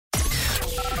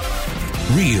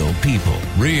Real people,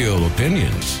 real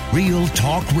opinions, real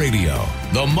talk radio.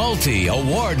 The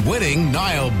multi-award-winning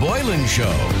Niall Boylan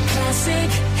Show.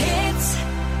 Classic hits.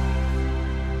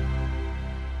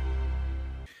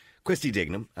 Christy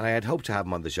Dignam, and I had hoped to have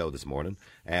him on the show this morning,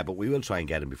 but we will try and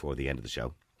get him before the end of the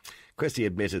show. Christy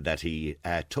admitted that he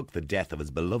took the death of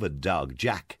his beloved dog,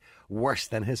 Jack, worse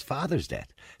than his father's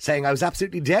death, saying, "I was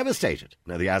absolutely devastated."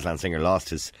 Now, the Aslan singer lost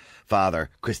his father,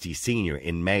 Christy Sr.,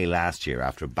 in May last year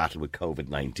after a battle with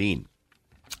COVID-19.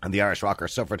 And the Irish rocker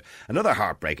suffered another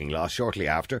heartbreaking loss shortly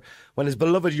after, when his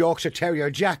beloved Yorkshire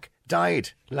Terrier, Jack,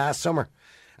 died last summer.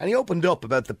 And he opened up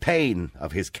about the pain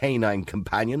of his canine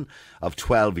companion of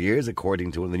 12 years,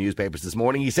 according to one of the newspapers this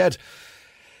morning. He said,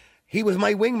 "He was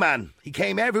my wingman. He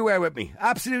came everywhere with me,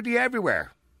 absolutely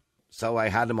everywhere. So I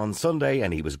had him on Sunday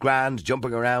and he was grand,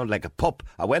 jumping around like a pup.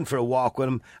 I went for a walk with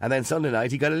him, and then Sunday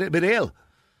night he got a little bit ill.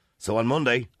 So on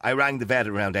Monday, I rang the vet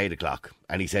around 8 o'clock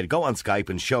and he said, go on Skype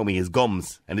and show me his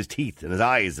gums and his teeth and his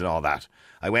eyes and all that.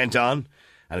 I went on,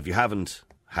 and if you haven't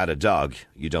had a dog,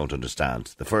 you don't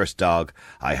understand. The first dog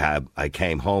I had, I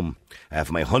came home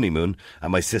for my honeymoon,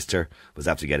 and my sister was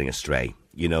after getting a stray.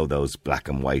 You know, those black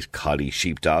and white collie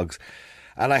sheepdogs.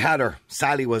 And I had her.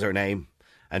 Sally was her name.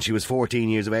 And she was 14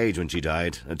 years of age when she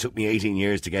died. And it took me 18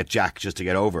 years to get Jack just to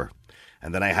get over.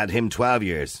 And then I had him 12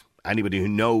 years. Anybody who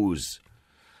knows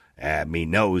me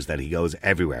knows that he goes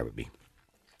everywhere with me."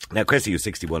 Now, Chrissy, who's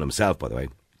 61 himself, by the way,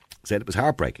 said it was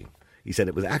heartbreaking. He said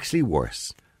it was actually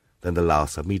worse than the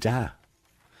loss of me dad.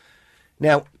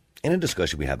 Now, in a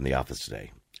discussion we had in the office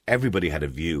today, everybody had a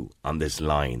view on this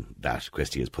line that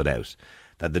Christy has put out,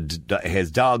 that his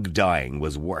dog dying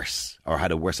was worse, or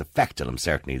had a worse effect on him,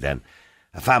 certainly, than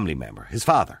a family member, his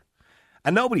father.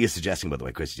 And nobody is suggesting, by the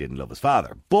way, Christy didn't love his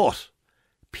father, but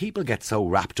people get so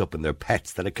wrapped up in their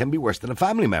pets that it can be worse than a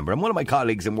family member. And one of my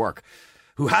colleagues in work,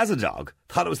 who has a dog,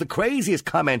 thought it was the craziest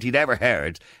comment he'd ever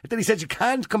heard, that he said you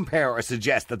can't compare or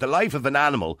suggest that the life of an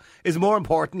animal is more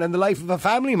important than the life of a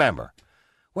family member.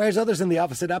 Whereas others in the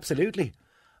office said absolutely.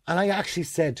 And I actually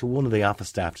said to one of the office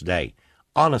staff today,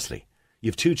 honestly,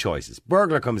 you've two choices.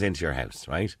 Burglar comes into your house,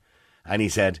 right? And he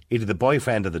said, either the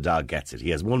boyfriend or the dog gets it.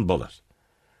 He has one bullet.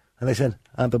 And they said,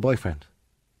 I'm the boyfriend.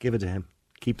 Give it to him.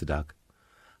 Keep the dog.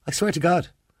 I swear to God.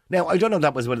 Now, I don't know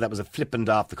whether that was a flippant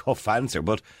off-the-cuff answer,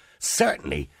 but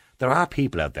certainly there are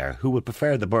people out there who would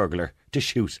prefer the burglar to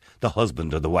shoot the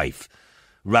husband or the wife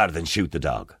rather than shoot the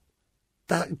dog.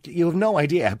 That, you have no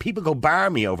idea. People go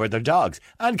barmy over their dogs.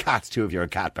 And cats too, if you're a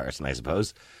cat person, I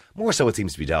suppose. More so it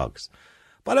seems to be dogs.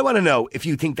 But I want to know if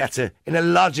you think that's an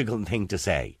illogical thing to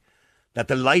say, that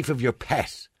the life of your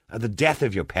pet, or the death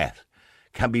of your pet,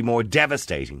 can be more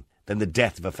devastating than the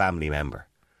death of a family member.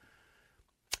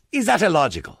 Is that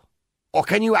illogical? Or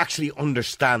can you actually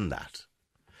understand that?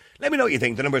 Let me know what you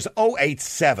think. The number is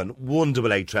 087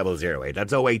 188 0008.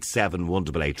 That's 087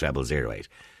 188 0008.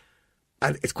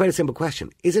 And it's quite a simple question.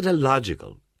 Is it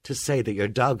illogical to say that your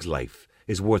dog's life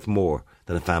is worth more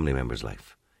than a family member's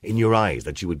life? In your eyes,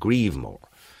 that you would grieve more?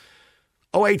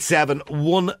 087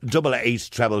 188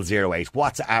 0008.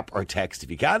 WhatsApp or text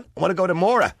if you can. I want to go to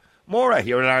Maura. Maura,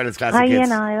 you're in Ireland's Classic Hits.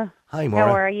 Hi, Niall. Hi, Maura.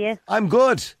 How are you? I'm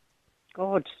good.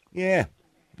 Good. Yeah,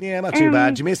 not too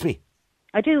bad. Do you miss me?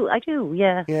 I do,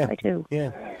 yeah. I do.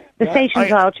 Yeah. The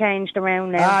station's all changed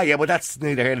around now. Yeah, well, that's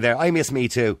neither here nor there. I miss me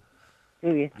too.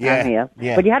 Do you? Yeah.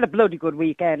 But you had a bloody good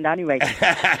weekend anyway.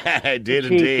 I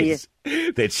did indeed.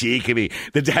 The cheek of me.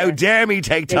 How dare me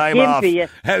take time off?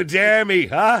 How dare me,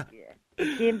 huh?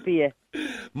 Game for you.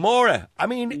 Maura, I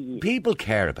mean, people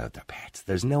care about their pets.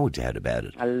 There's no doubt about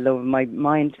it. I love my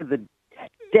mind to the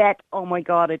death. Oh my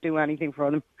God, I'd do anything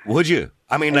for them. Would you?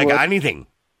 I mean, like anything?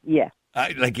 Yeah.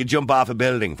 Like you jump off a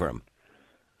building for him?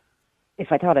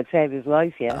 If I thought I'd save his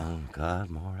life, yeah. Oh,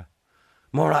 God, Maura.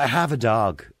 Maura, I have a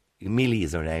dog. Millie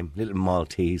is her name. Little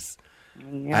Maltese.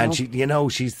 And she,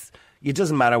 she's... It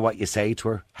doesn't matter what you say to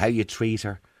her, how you treat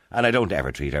her. And I don't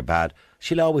ever treat her bad.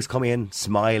 She'll always come in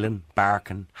smiling,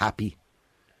 barking, happy.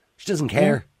 She doesn't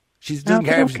care. She doesn't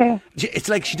care. It's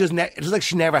like she doesn't. It's like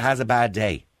she never has a bad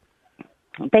day.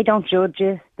 They don't judge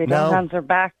you. They don't answer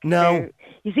back. No.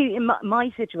 You see, in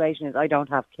my situation is I don't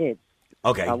have kids.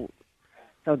 Okay.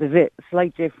 So there's a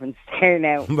slight difference there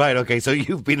now. Right. Okay. So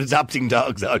you've been adopting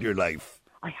dogs all your life.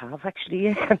 I have actually.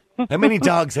 Yeah. How many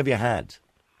dogs have you had?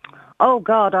 Oh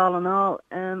God! All in all,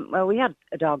 well, we had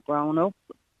a dog growing up.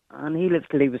 And he lived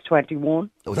till he was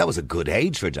 21. Oh, that was a good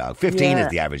age for a dog. 15 is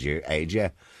the average age,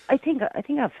 yeah. I think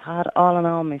I've had all in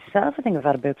all myself. I think I've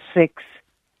had about 6.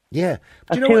 Yeah.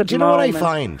 Do you know what I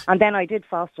find? And then I did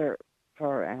foster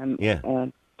for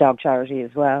dog charity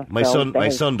as well. My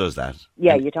son does that.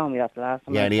 Yeah, you told me that the last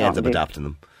time. Yeah, and he ends up adopting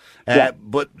them.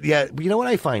 But yeah, you know what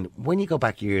I find? When you go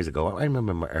back years ago, I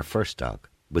remember our first dog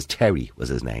was Terry, was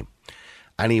his name.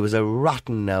 And he was a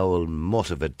rotten old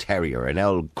mutt of a terrier, an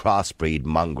old crossbreed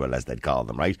mongrel, as they'd call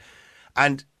them, right?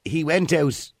 And he went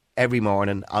out every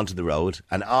morning onto the road,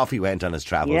 and off he went on his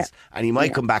travels. And he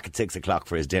might come back at 6 o'clock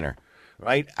for his dinner,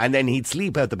 right? And then he'd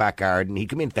sleep out the back garden. He'd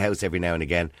come into the house every now and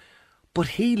again. But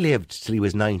he lived till he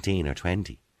was 19 or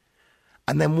 20.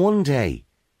 And then one day,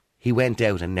 he went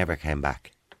out and never came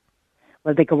back.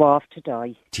 Well, they go off to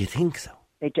die. Do you think so?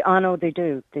 They do. Oh no, they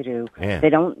do. They do. Yeah. They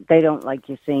don't like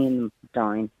you seeing them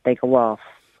dying. They go off.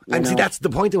 And see, that's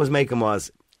the point I was making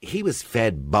was he was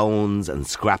fed bones and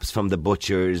scraps from the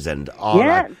butchers and all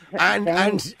that.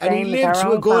 And he lived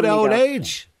to a good old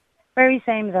age. Very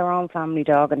same as our own family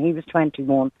dog, and he was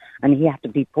 21 and he had to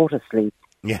be put asleep.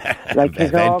 Yeah, like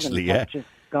his organs yeah. had just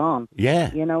gone.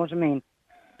 Yeah. You know what I mean?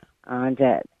 And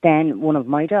then one of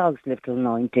my dogs lived till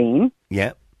 19.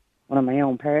 Yeah. One of my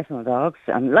own personal dogs,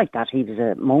 and like that, he was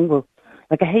a mongrel.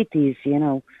 Like, I hate these,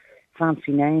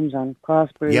 fancy names on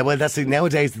crossbreeds. Yeah, well, that's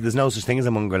nowadays there's no such thing as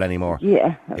a mongrel anymore.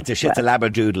 Yeah, it's a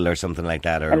labradoodle or something like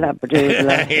that, or a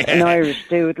labradoodle, an Irish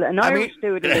doodle, an Irish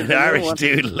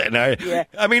doodle. Yeah.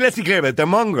 I mean, let's be clear about it. They're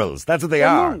mongrels. That's what they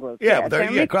are. Mongrels, yeah, but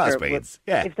they're crossbreeds.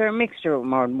 Yeah, if they're a mixture of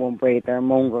more than one breed, they're a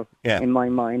mongrel. Yeah. In my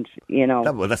mind,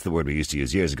 well, that's the word we used to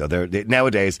use years ago.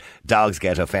 Nowadays, dogs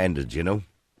get offended.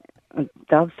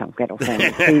 Dogs don't get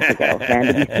offended. People get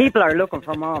offended. People are looking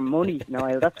for more money,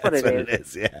 Niall. That's what it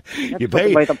is. Yeah. You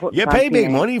pay big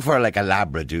money for like a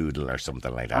labradoodle or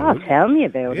something like that. Oh, tell me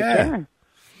about it. Yeah.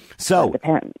 So,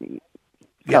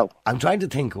 I'm trying to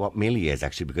think what Millie is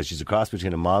actually, because she's a cross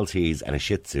between a Maltese and a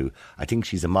Shih Tzu. I think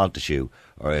she's a Malteshoe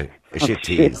or a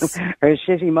Shih-Tease. Or a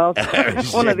Shitty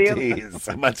Maltese. One of the others.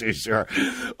 I'm not too sure.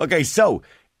 Okay, so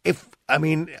if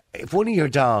one of your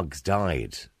dogs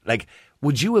died, like,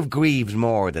 would you have grieved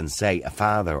more than, say, a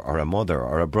father or a mother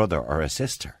or a brother or a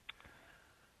sister?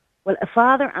 Well, a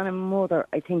father and a mother,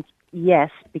 I think, yes,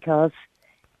 because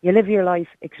you live your life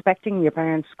expecting your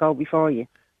parents to go before you.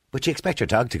 But you expect your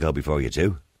dog to go before you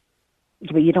too.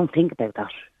 But you don't think about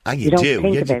that. Ah, you do.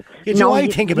 I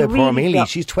think about poor Millie.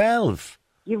 She's 12.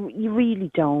 You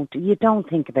really don't. You don't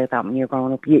think about that when you're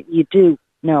growing up. You do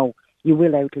know you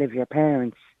will outlive your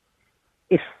parents.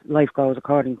 If life goes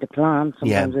according to plan,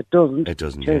 sometimes it doesn't. It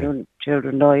doesn't.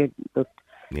 Children die. But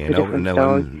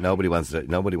nobody wants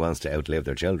to outlive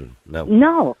their children.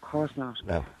 No, of course not.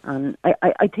 No. And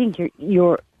I think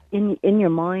you're in your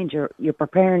mind. You're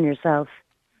preparing yourself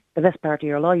the best part of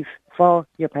your life for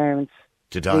your parents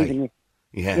to die.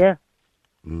 Yeah.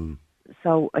 Mm.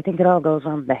 So I think it all goes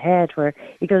on in the head, where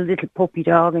you get a little puppy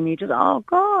dog and you just, oh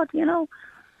God,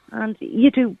 And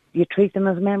you treat them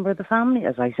as a member of the family.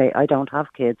 As I say, I don't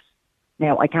have kids.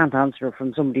 Now, I can't answer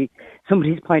from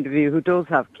somebody's point of view who does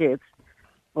have kids.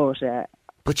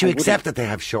 But you accept that they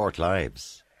have short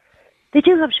lives. They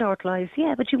do have short lives,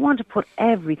 yeah, but you want to put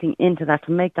everything into that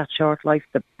to make that short life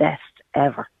the best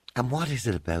ever. And what is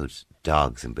it about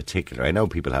dogs in particular? I know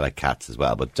people have like cats as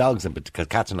well, but dogs, because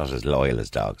cats are not as loyal as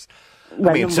dogs.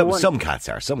 Well, some cats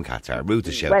are. Some cats are. Ruth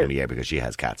is shouting in the air because she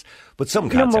has cats. But some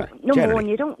cats are. Number one,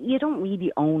 you don't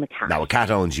really own a cat. No, a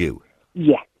cat owns you.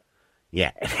 Yeah.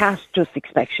 Yeah. A cat just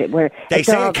expects you. Where they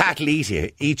say a cat will eat you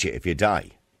if you die.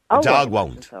 A dog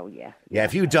won't. So, yeah. Yeah,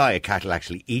 if you die, a cat will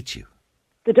actually eat you.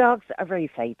 The dogs are very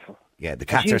faithful. Yeah, the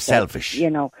cats are selfish.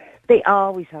 They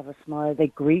always have a smile. They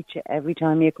greet you every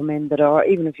time you come in the door,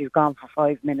 even if you've gone for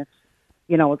 5 minutes.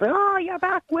 It's like, oh, you're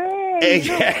back way.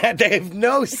 Yeah, they have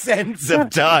no sense of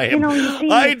time.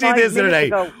 I do this the other day.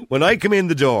 When I come in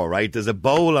the door, right, there's a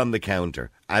bowl on the counter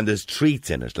and there's treats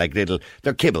in it, like they're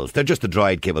kibbles. They're just the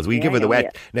dried kibbles. We give her the wet.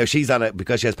 Yeah. Now, she's on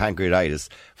because she has pancreatitis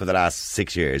for the last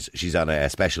 6 years, she's on a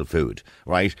special food,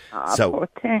 right? Oh, poor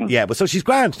thing. Yeah, but so she's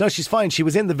grand. No, she's fine. She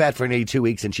was in the vet for nearly 2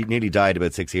 weeks and she nearly died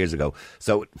about 6 years ago.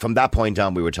 So from that point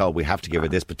on, we were told we have to give her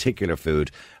this particular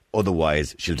food,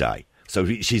 otherwise she'll die. So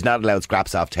she's not allowed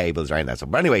scraps off tables or anything like that.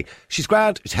 But anyway, she's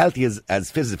grand, she's healthy as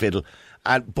fit as a fiddle.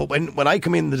 But when I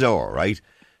come in the door, right,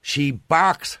 she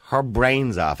barks her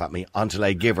brains off at me until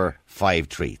I give her 5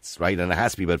 treats, right? And it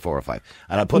has to be about 4 or 5.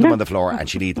 And I'll put them on the floor and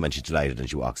she'll eat them and she's delighted and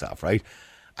she walks off, right?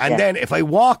 And then if I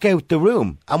walk out the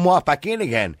room and walk back in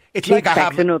again, it's like I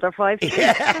have another 5 treats.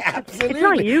 Yeah, absolutely. It's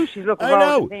not you she's looking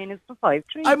for, saying it's the 5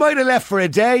 treats. I might have left for a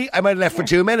day, I might have left for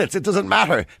 2 minutes. It doesn't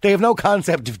matter. They have no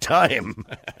concept of time.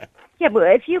 Yeah, but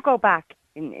if you go back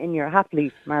in your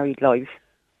happily married life,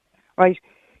 right,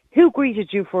 who greeted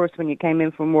you first when you came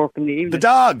in from work in the evening? The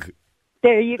dog.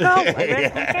 There you go.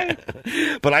 Okay.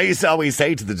 But I used to always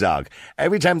say to the dog,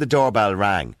 every time the doorbell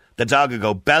rang, the dog would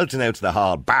go belting out to the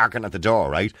hall, barking at the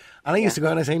door, right? And I used to go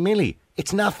and I say, Millie,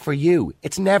 it's not for you.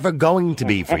 It's never going to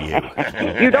be for you.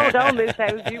 You don't own this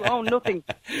house. You own nothing.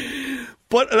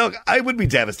 But look, I would be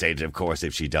devastated, of course,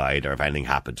 if she died or if anything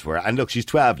happened to her. And look, she's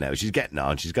 12 now. She's getting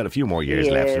on. She's got a few more years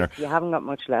left in her. You haven't got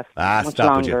much left. Much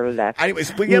longer left.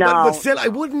 Anyways, but, yeah, but still, I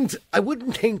wouldn't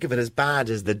think of it as bad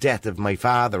as the death of my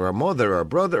father or mother or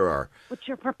brother or... But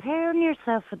you're preparing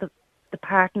yourself for the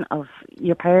parting of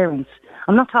your parents.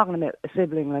 I'm not talking about a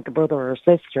sibling like a brother or a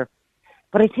sister.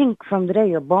 But I think from the day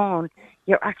you're born,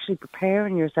 you're actually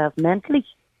preparing yourself mentally.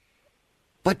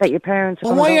 But that your parents.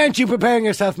 Well, why aren't you preparing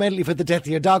yourself mentally for the death of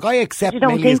your dog? I accept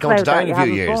Millie is going to die in a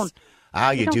few years.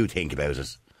 You do think about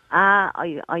it.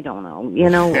 I don't know. You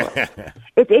know,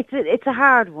 it's a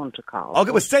hard one to call.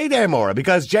 Okay, well, stay there, Maura,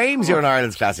 because James, you're an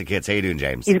Ireland's classic hits. How you doing,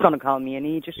 James? He's going to call me an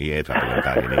idiot. Yeah, probably going to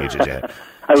call you an idiot,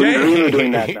 yeah.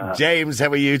 Doing that, James, how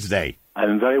are you today?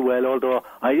 I'm very well, although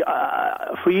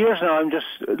for years now I'm just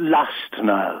lost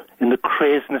now in the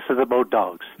craziness about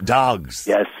dogs. Dogs?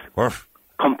 Yes. Orf.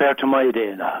 Compared to my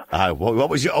day now. What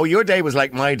was your day was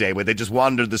like my day, where they just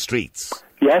wandered the streets.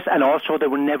 Yes, and also they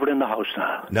were never in the house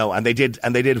now. No, and they did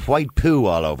white poo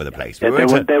all over the place. They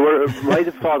were. My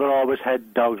father always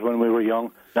had dogs when we were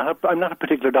young. I'm not a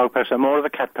particular dog person. I'm more of a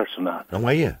cat person now. Oh,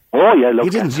 are you? Oh, yeah, I love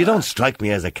cats. You don't strike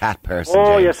me as a cat person.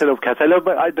 Oh, James. yes, I love cats. I love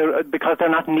because they're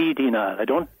not needy now. I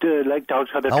don't like dogs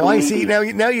how they're too I needy. see.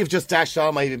 Now you've just dashed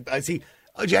all my. I see.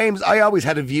 Oh, James, I always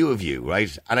had a view of you,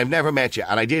 right? And I've never met you.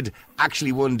 And I did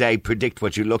actually one day predict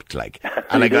what you looked like.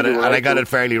 And I got it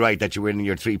fairly right that you were in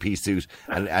your three-piece suit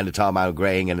and a tall man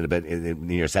greying and a bit in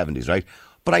your 70s, right?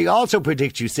 But I also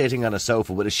predict you sitting on a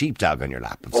sofa with a sheepdog on your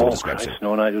lap of some description. Christ,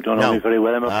 no, you don't know me very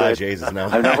well, I'm afraid. Jesus, no.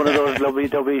 I'm not one of those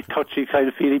lovey-dovey, touchy, kind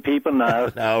of feely people now.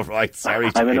 No, right, sorry,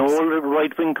 I'm James. an old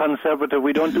right-wing conservative.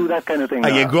 We don't do that kind of thing Are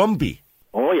now. you grumpy?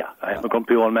 Oh, yeah. I'm a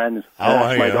grumpy old man.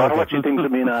 My daughter, what she thinks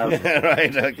of me now.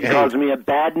 Right, okay. She calls me a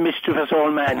bad, mischievous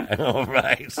old man. Oh,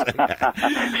 right.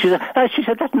 she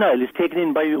said, that Niall is taken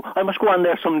in by you. I must go on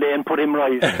there someday and put him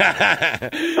right.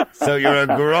 So you're a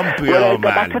grumpy old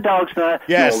man. Back to dogs now.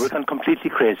 Yes. No, we're gone completely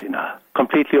crazy now.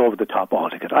 Completely over the top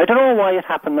altogether. I don't know why it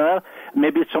happened now.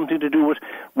 Maybe it's something to do with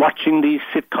watching these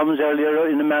sitcoms earlier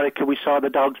in America. We saw the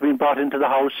dogs being brought into the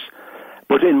house.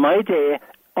 But in my day,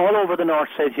 all over the north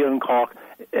side here in Cork,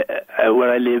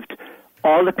 where I lived,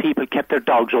 all the people kept their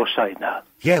dogs outside now.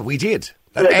 Yeah, we did.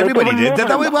 Everybody did.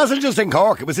 It wasn't just in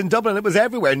Cork. It was in Dublin. It was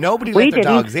everywhere. Nobody let their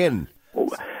dogs in.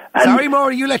 Sorry,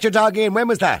 Maura, you let your dog in. When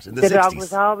was that? In the 60s? The dog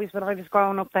was always, when I was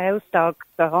growing up, the house dog,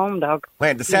 the home dog.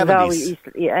 When, the 70s?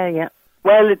 Yeah.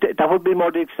 Well, that would be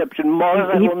more the exception. Maura's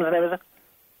that woman's name, is it?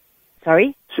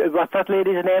 Sorry? What's that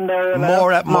lady's name there?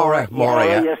 Maura,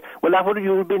 yeah. Yes. Well, that would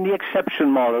have been the exception,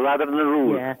 Maura, rather than the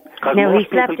rule. Yeah. Now, he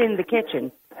slept in the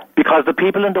kitchen. Because the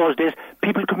people in those days,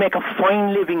 people could make a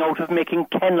fine living out of making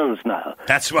kennels now.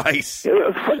 That's right.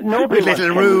 Nobody with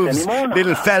little roofs,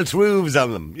 little felt roofs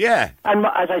on them, yeah. And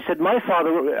as I said, my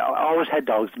father always had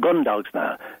dogs, gun dogs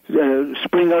now,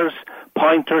 springers,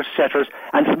 pointers, setters,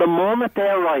 and from the moment they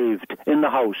arrived in the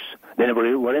house, they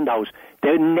never were in the house,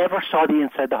 they never saw the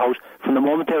inside the house from the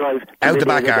moment they arrived. Out the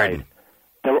back garden.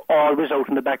 They were always out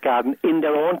in the back garden, in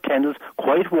their own kennels,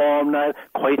 quite warm now,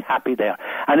 quite happy there.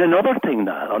 And another thing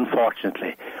now,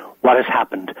 unfortunately, what has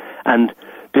happened, and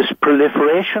this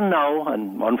proliferation now,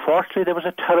 and unfortunately there was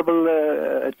a terrible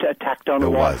attack down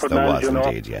in Waterford. There was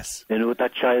indeed, yes. You know, with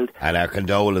that child. And our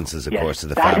condolences, of course, to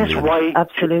the that family. Is why,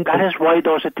 absolutely. That is why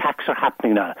those attacks are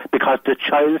happening now, because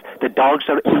the dogs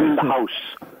are in the house.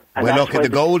 And well, look, at the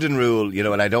golden rule, you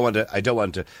know, and I want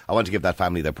to give that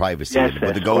family their privacy,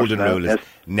 but the golden rule is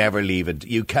never leave it.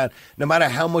 You can't, no matter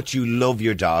how much you love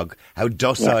your dog, how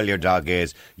docile your dog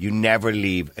is, you never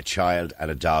leave a child and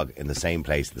a dog in the same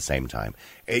place at the same time.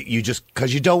 You just,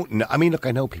 because you don't know, I mean, look,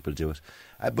 I know people do it,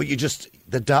 but you just,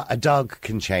 a dog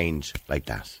can change like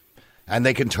that. And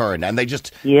they can turn, and they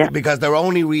just, because their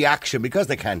only reaction, because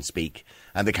they can't speak,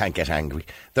 and they can't get angry,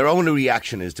 their only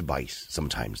reaction is to bite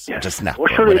sometimes, to snap. Well,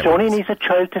 sure, it only needs a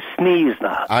child to sneeze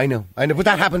now. I know, but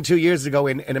that happened 2 years ago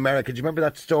in America. Do you remember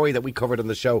that story that we covered on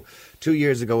the show? 2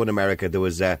 years ago in America, there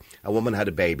was a woman had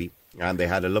a baby, and they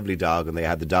had a lovely dog, and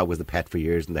the dog was the pet for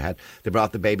years, and they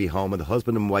brought the baby home, and the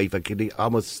husband and wife, I could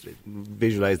almost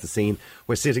visualise the scene,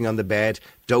 were sitting on the bed,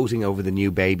 doting over the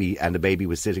new baby, and the baby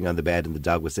was sitting on the bed, and the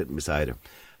dog was sitting beside her.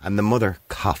 And the mother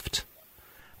coughed.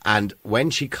 And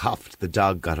when she coughed, the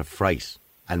dog got a fright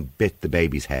and bit the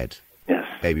baby's head. Yes.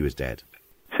 Baby was dead.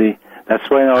 See, that's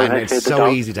why it's so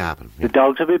easy to happen. The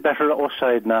dogs will be better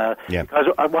outside now. Yeah. Because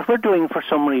what we're doing for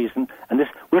some reason, and this,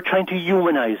 we're trying to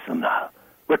humanise them now.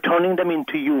 We're turning them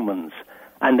into humans,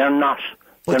 and they're not.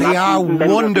 But They're they not are member of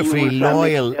the wonderfully human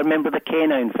family. loyal. They're a member of the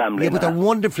canine family. Yeah, but they're now.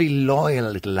 wonderfully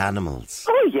loyal little animals.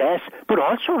 Oh, yes. But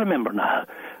also remember now,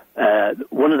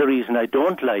 one of the reasons I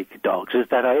don't like dogs is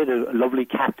that I had a lovely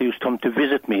cat that used to come to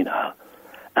visit me now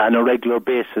on a regular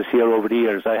basis here over the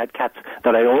years. I had cats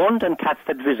that I owned and cats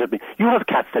that visit me. You have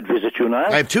cats that visit you now?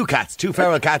 I have two cats, two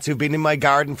feral cats who've been in my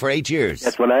garden for 8 years.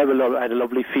 Yes, well, I had a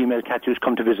lovely female cat who's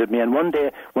come to visit me, and one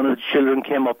day one of the children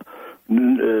came up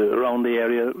around the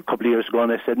area a couple of years ago,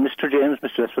 and they said, Mr. James,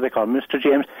 that's what they call him, Mr.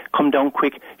 James, come down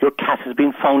quick, your cat has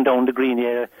been found down the green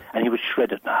area, and he was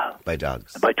shredded now. By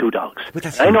dogs. By two dogs. But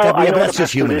that's, I know that's the just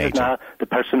person human who did it nature. now, the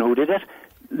person who did it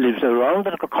lives around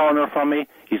the corner from me.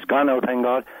 He's gone out, thank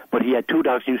God, but he had two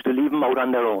dogs. He used to leave them out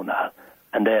on their own now.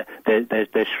 And they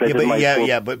shredded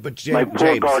my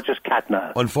poor gorgeous cat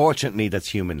now. Unfortunately, that's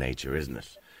human nature, isn't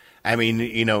it? I mean,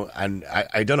 you know, and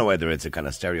I don't know whether it's a kind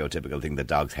of stereotypical thing that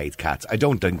dogs hate cats. I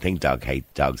don't think dogs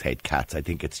hate cats. I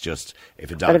think it's just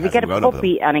if a dog But if you hasn't get a grown up with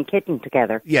puppy them, and a kitten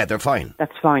together, yeah, they're fine.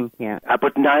 that's fine, yeah.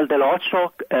 But Niall, they'll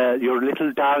also, your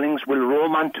little darlings will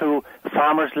roam onto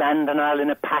farmers' land and all in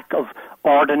a pack of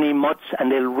ordinary mutts,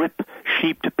 and they'll rip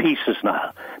sheep to pieces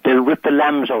now. They'll rip the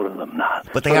lambs out of them now.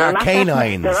 But they are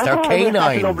canines. They're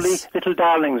canines. Lovely little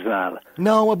darlings now.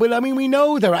 No, well, I mean, we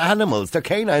know they're animals. They're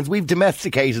canines. We've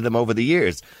domesticated them over the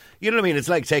years. You know what I mean? It's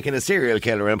like taking a serial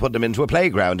killer and putting him into a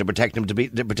playground and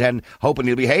pretend, hoping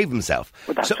he'll behave himself.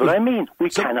 But that's what I mean. We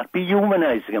cannot be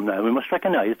humanising them now. We must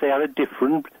recognise they are a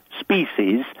different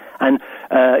species, and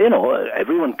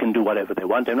everyone can do whatever they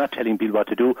want. I'm not telling people what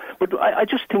to do, but I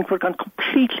just think we're gone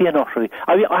completely and utterly.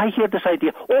 I hear this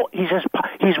idea. Oh, he's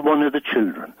one of the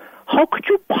children. How could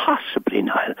you possibly,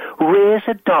 Niall, raise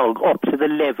a dog up to the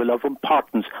level of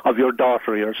importance of your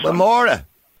daughter or your son? Well, Maura.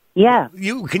 Yeah.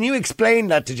 Can you explain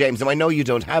that to James? Now, I know you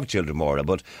don't have children, Maura,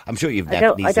 but I'm sure you've I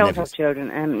nephews. don't have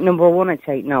children. Number one, I'd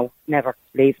say no, never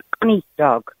leave any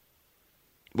dog.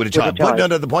 With a child. But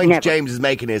no, the point Never. James is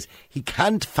making is he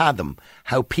can't fathom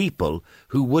how people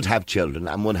who would have children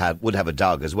and would have a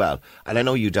dog as well, and I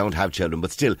know you don't have children,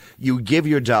 but still, you give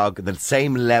your dog the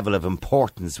same level of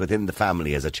importance within the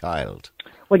family as a child.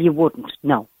 Well, you wouldn't,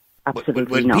 no. Absolutely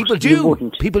well, not. people do. You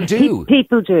wouldn't. People do.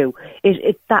 People do.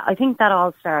 I think that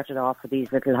all started off with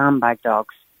these little handbag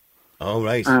dogs. Oh,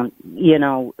 right.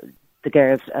 The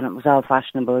girls, and it was all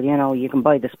fashionable. You know, you can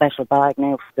buy the special bag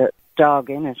now for the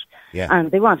dog in it. Yeah. And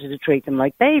they wanted to treat them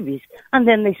like babies. And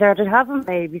then they started having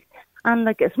babies. And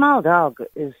like a small dog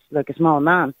is like a small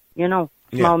man,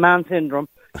 small man syndrome.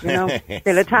 They'll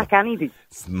attack anything.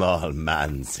 Small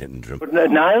man syndrome. But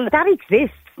Niall, That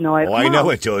exists, Niall. Oh, I know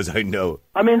it does, I know.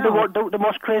 I mean, the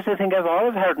most crazy thing I've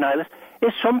ever heard, Niall,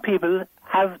 is some people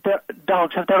have their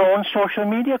dogs have their own social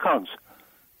media accounts.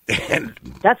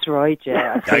 That's right,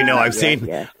 yeah. I know, I've seen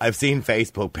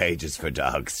Facebook pages for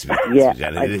dogs. Yeah,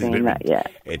 I've seen that, yeah.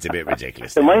 It's a bit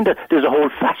ridiculous. So mind that there's a whole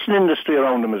fashion industry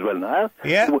around them as well now.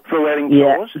 Yeah. For wearing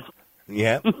clothes.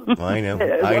 Yeah, I know.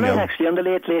 I know. Actually, on the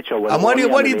Late Late Show. And what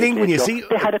do you think when you see...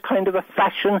 They had a kind of a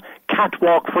fashion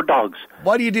catwalk for dogs.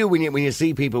 What do you do when you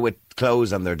see people with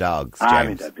clothes on their dogs,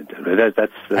 James? I mean,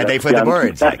 that's Are they for the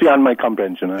birds? That's beyond my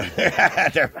comprehension.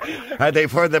 Are they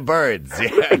for the birds?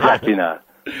 Yeah. Exactly now.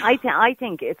 I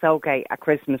think it's okay at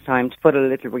Christmas time to put a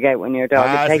little rig out when your dog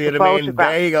and take a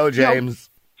photograph. There you go, James.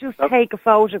 Just take a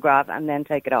photograph and then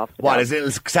take it off. What, is it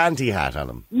a Santa hat on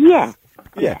him? Yeah.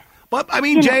 But, I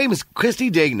mean, James, Christy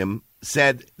Dignam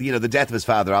said, the death of his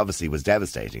father obviously was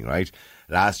devastating, right,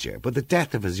 last year. But the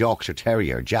death of his Yorkshire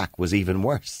Terrier, Jack, was even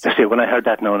worse. See, when I heard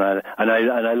that now, and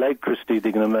I like Christy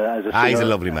Dignam as a singer. He's a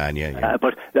lovely man, yeah.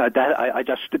 But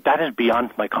that is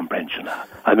beyond my comprehension.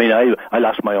 I mean, I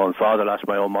lost my own father, lost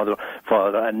my own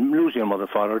father, and losing a mother,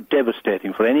 father,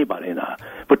 devastating for anybody now.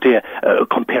 But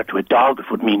compared to a dog,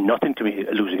 it would mean nothing to me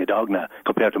losing a dog now.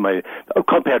 Compared to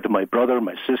my brother,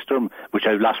 my sister, which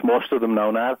I've lost most of them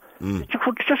now. You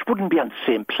just wouldn't be on the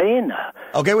same plane now.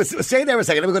 Okay, well, stay there a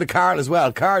second. Let me go to Carl as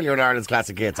well. Carl, you're an Ireland's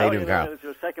Classic Hits. How are you doing, Carl? It's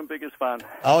your second biggest fan.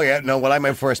 Oh, yeah. No, well, I'm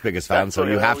my first biggest fan, so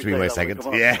you have to be my that second.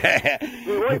 way, Yeah.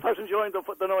 My wife hasn't joined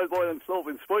the Niall Boylan Club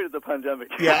in spite of the pandemic.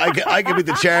 Yeah, I could be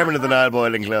the chairman of the Niall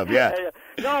Boylan Club, yeah.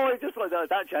 No, I just like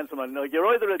that gentleman. No, you're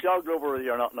either a dog lover or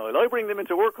you're not, Niall. I bring them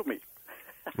into work with me.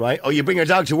 Right. Oh, you bring your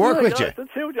dog to work with you? The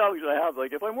two dogs that I have,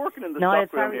 like, if I'm working in the No,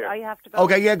 stockroom here... I have to go.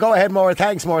 Okay, yeah, go ahead, Maura.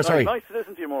 Thanks, Maura, sorry. Nice to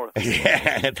listen to you, Maura.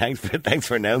 Yeah, thanks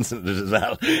for announcing it as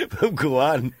well. Go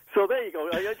on. So there you go.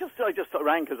 I just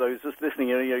rang because I was just listening.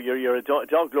 You're a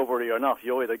dog lover or you're not.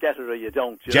 You either get it or you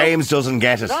don't. James doesn't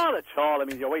get it. Not at all. I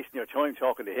mean, you're wasting your time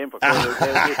talking to him for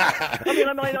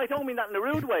I don't mean that in a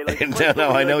rude way. Like, no,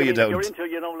 I know you don't. You're into,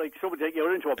 like somebody,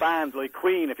 you're into a band like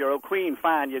Queen. If you're a Queen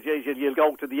fan, you'll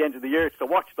go to the end of the earth to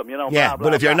watch them. Yeah, blah, blah,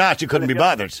 but if you're blah. not, you couldn't be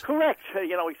bothered. Correct.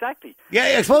 Exactly.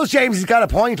 Yeah, I suppose James has got a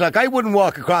point. Like, I wouldn't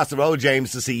walk across the road,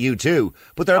 James, to see you too.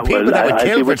 But there are people that would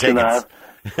kill for tickets.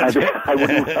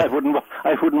 I wouldn't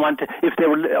want to. If they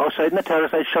were outside in the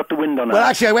terrace, I'd shut the window now. Well,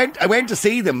 actually, I went to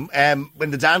see them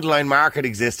when the Dandelion Market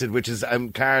existed, which is,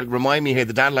 Carl, remind me here,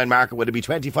 the Dandelion Market would it be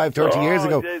 25, 30 years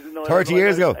ago? 30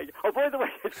 years ago. Oh, by the way,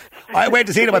 I went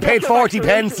to see them. I paid 40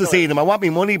 pence to see them. I want my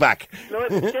money back. No,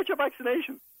 get your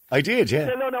vaccination. I did, yeah.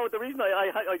 No, the reason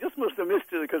I just must have missed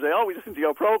it because I always listen to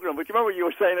your programme, but you remember you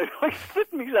were saying it, I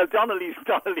split myself, Donnelly's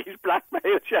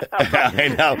blackmail chat. I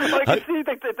know. I can see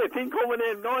the thing coming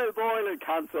in, Niall Boylan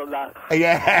cancel that.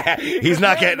 Yeah, he's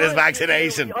not getting his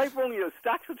vaccination. I've rung you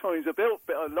stacks of times about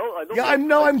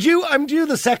I'm due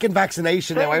the second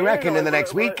vaccination now, I reckon, in the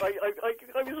next week.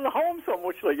 I was at home so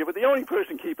much like you, but the only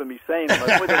person keeping me sane. By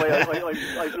the way,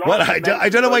 well, I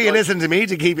don't know why you listen to me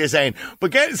to keep you sane.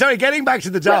 But getting back to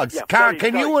the dogs. Yeah, Carl,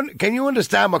 can you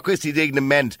understand what Christy Dignam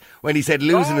meant when he said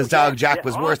losing his dog Jack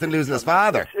was worse than losing his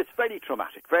father? It's very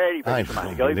traumatic, very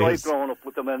traumatic. I've grown up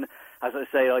with them, and as I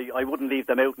say, I wouldn't leave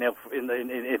them out now.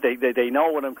 They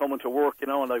know when I'm coming to work,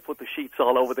 and I put the sheets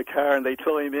all over the car, and they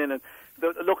tie him in. And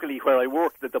luckily, where I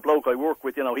work, the bloke I work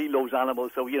with, he loves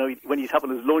animals, so when he's having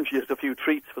his lunch, he has a few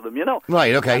treats for them,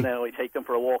 Right, okay. And then I take them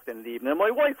for a walk in the evening. And my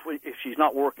wife, if she's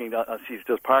not working, she's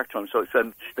just part-time, so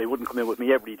they wouldn't come in with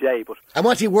me every day. But and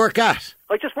what do you work at?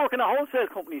 I just work in a wholesale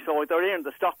company, so they're here in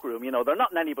the stock room. They're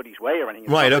not in anybody's way or anything.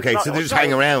 Right, okay, so they just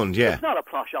hang around, yeah. It's not a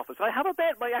posh office. I have a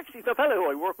bed. The fellow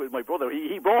who I work with, my brother,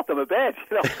 he brought them a bed.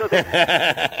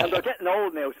 And they're getting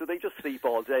old now, so they just sleep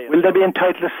all day. Will they be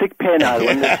entitled to sick pay now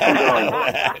when this comes along?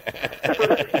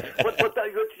 But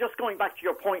just going back to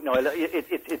your point, Niall,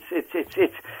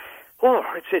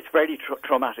 it's very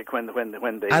traumatic when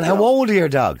they. And how old are your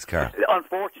dogs, Carl?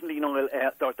 Unfortunately, Niall,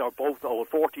 they're both old,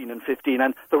 14 and 15.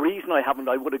 And the reason I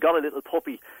would have got a little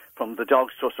puppy from the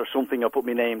Dogs Trust or something. I put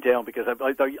my name down because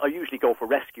I usually go for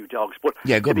rescue dogs. But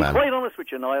yeah, good man. To be quite honest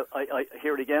with you, Niall, I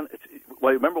hear it again. I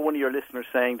remember one of your listeners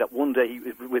saying that one day,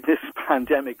 with this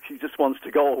pandemic, he just wants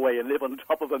to go away and live on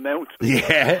top of a mountain.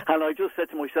 Yeah. And I just said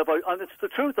to myself, and it's the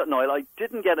truth that, Niall, I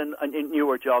didn't get a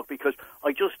newer dog because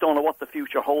I just don't know what the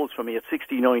future holds for me at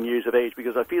 69 years of age,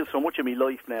 because I feel so much of my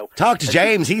life now. Talk to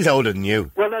James, he's older than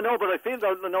you. Well, I know, but I feel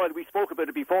that, we spoke about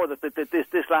it before, that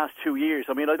this last 2 years,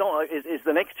 I mean, I don't, is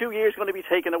the next 2 years going to be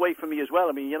taken away from me as well?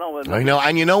 I mean, I know,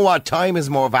 and you know what? Time is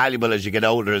more valuable as you get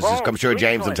older, as I'm sure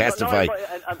James will testify.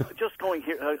 And just going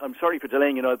here, I'm sorry for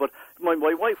delaying, but my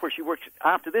wife, where she works,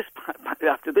 after this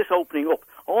opening up,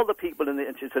 all the people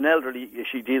it's an elderly,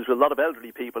 she deals with a lot of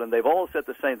elderly people, and they've all said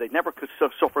the same. They never could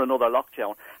suffer another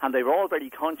lockdown, and they're all very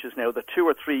conscious now that 2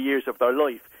 or 3 years of their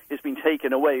life is being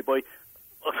taken away by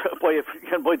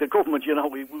the government,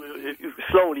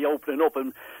 slowly opening up,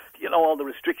 and all the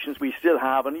restrictions we still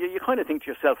have, and you kind of think to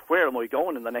yourself, where am I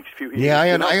going in the next few years? Yeah,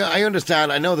 I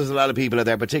understand. I know there's a lot of people out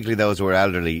there, particularly those who are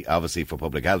elderly, obviously for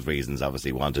public health reasons,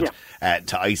 obviously wanted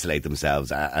to isolate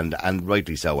themselves, and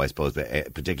rightly so, I suppose,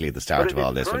 particularly at the start of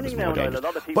all this. When it was more dangerous. A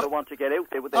lot of people want to get out.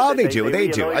 They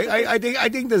do. I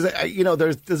think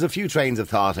there's a few trains of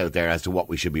thought out there as to what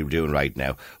we should be doing right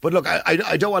now. But look,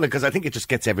 I don't want to, because I think it just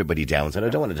gets everybody down, so I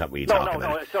don't want to talk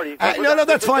about it. Sorry. No,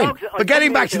 that's fine. But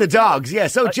getting back to the dogs, yeah,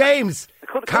 so James,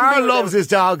 Carl loves his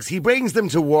dogs. He brings them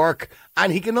to work,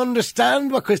 and he can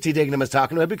understand what Christy Dignam is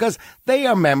talking about because they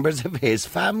are members of his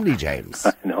family, James.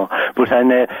 I know, but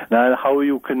now how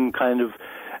you can kind of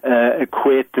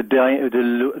equate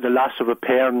the loss of a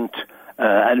parent,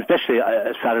 and especially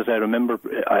as far as I remember,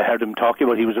 I heard him talking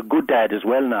about he was a good dad as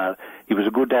well. Now he was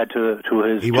a good dad to his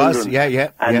children. He was,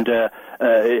 yeah, and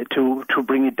to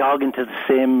bring a dog into the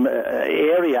same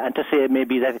area and to say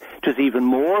maybe that it was even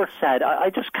more sad. I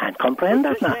just can't comprehend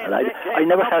that now.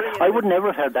 I would never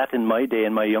have heard that in my day,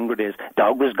 in my younger days.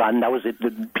 Dog was gone, that was it.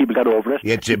 People got over it.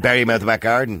 Yeah, to bury him out the back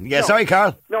garden. Yeah, sorry,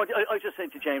 Carl. No, I was just saying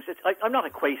to James, I'm not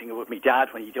equating it with my dad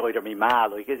when he died or my ma.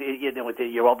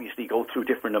 You obviously go through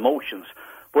different emotions,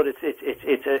 but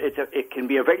it can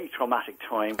be a very traumatic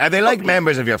time. Are they like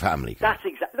members of your family? That's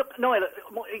exactly. Look, no,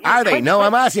 are they? No,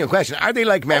 I'm asking you a question. Are they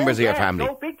like members of your family?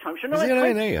 No, big time. Sure,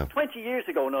 20 years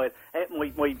ago,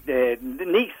 my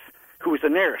niece, who was a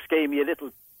nurse, gave me a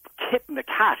little kitten, a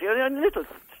cat, a little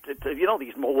you know,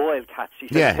 these wild cats. She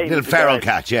said, Yeah, "Hey, little Mr. feral Garrett."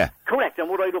 cat, yeah. Correct, and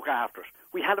would I look after it?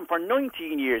 We had him for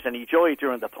 19 years, and he died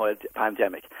during the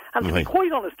pandemic. And to be Right.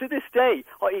 quite honest, to this day,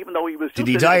 even though he was Did just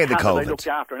he a die little of the cat that I COVID? looked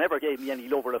after, never gave me any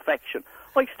love or affection,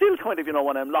 I still kind of, you know,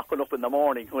 when I'm locking up in the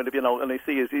morning, kind of, you know, and I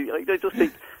see I just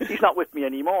think he's not with me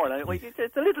anymore, and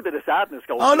it's a little bit of sadness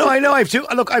going. Oh no, I know. I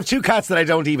have two cats that I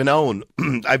don't even own.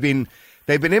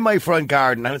 They've been in my front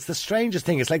garden, and it's the strangest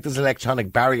thing. It's like there's an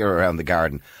electronic barrier around the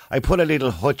garden. I put a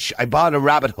little hutch. I bought a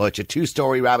rabbit hutch, a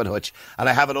 2-story rabbit hutch, and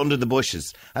I have it under the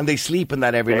bushes, and they sleep in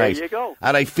that every night. There you go.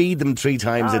 And I feed them 3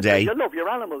 times a day. You love your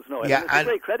animals, no? Yeah, and it's a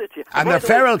great credit to you. And by they're the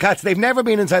way, feral cats. They've never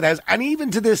been inside the house. And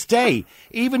even to this day,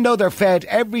 even though they're fed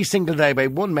every single day by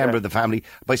one member of the family,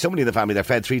 by somebody in the family, they're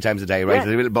fed 3 times a day, right? Yeah.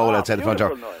 There's a little bowl outside the front door.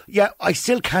 Beautiful, Niall. Yeah, I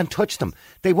still can't touch them.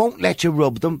 They won't let you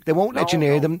rub them. They won't let you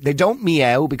near them. They don't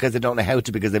meow because they don't know how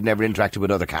to, because they've never interacted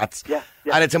with other cats. Yeah,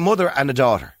 yeah. And it's a mother and a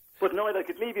daughter. But no, I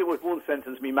could leave you with one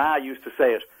sentence. My ma used to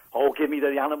say it. Oh, give me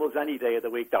the animals any day of the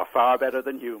week. They're far better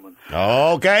than humans.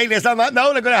 Okay, listen, on that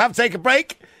note, I'm going to have to take a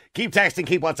break. Keep texting,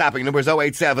 keep WhatsApping. Numbers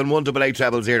 087 188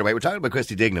 0008. We're talking about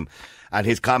Christy Dignam and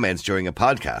his comments during a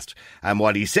podcast. And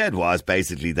what he said was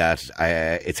basically that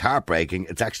it's heartbreaking.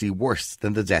 It's actually worse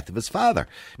than the death of his father.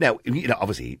 Now, you know,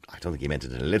 obviously, I don't think he meant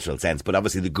it in a literal sense, but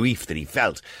obviously the grief that he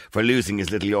felt for losing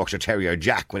his little Yorkshire Terrier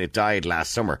Jack when it died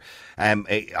last summer.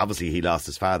 Obviously, he lost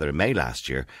his father in May last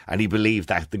year, and he believed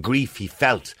that the grief he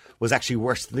felt was actually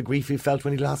worse than the grief he felt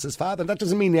when he lost his father. And that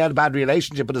doesn't mean he had a bad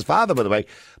relationship with his father, by the way,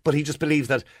 but he just believes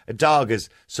that a dog is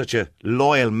such a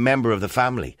loyal member of the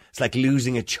family. It's like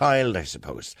losing a child, I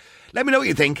suppose. Let me know what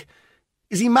you think.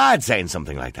 Is he mad saying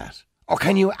something like that? Or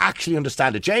can you actually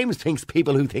understand it? James thinks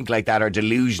people who think like that are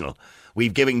delusional. We're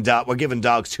giving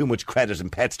dogs too much credit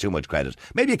and pets too much credit.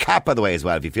 Maybe a cat, by the way, as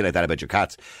well, if you feel like that about your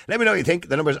cats. Let me know what you think.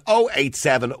 The number is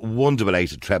 087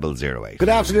 188 0008. Good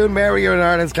afternoon, Mary. You're in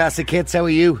Ireland's Classic Hits. How are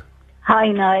you? Hi,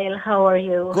 Niall. How are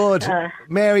you? Good.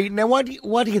 Mary, now what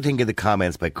do you think of the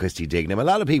comments by Christy Dignam? A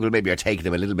lot of people maybe are taking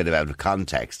them a little bit out of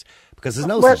context, because there's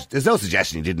no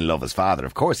suggestion he didn't love his father.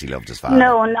 Of course he loved his father.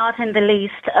 No, not in the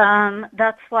least.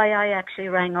 That's why I actually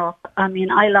rang up. I mean,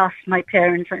 I lost my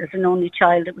parents as an only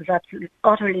child. It was absolutely,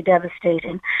 utterly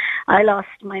devastating. I lost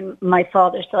my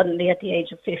father suddenly at the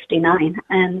age of 59.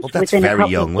 And that's within very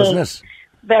young, wasn't it?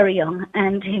 Very young,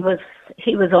 and he was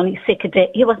only sick a day.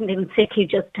 He wasn't even sick. He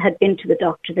just had been to the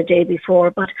doctor the day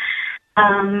before, but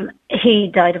he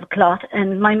died of a clot.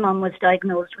 And my mum was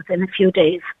diagnosed within a few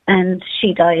days, and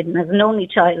she died. And as an only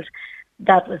child,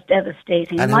 that was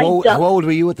devastating. And how old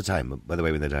were you at the time, by the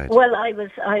way, when they died? Well, I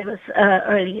was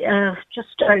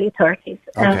just early 30s,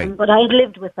 Okay. but I had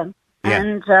lived with them.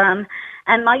 Yeah.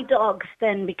 And my dogs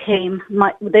then became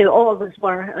they always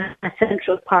were a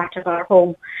central part of our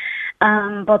home.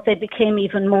 But they became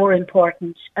even more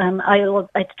important.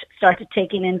 I started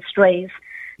taking in strays.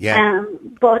 Yeah.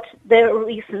 But there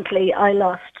recently I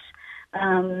lost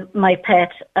my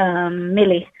pet,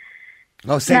 Millie.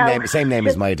 Oh, same name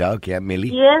as my dog, yeah,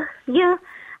 Millie. Yeah.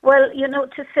 Well, you know,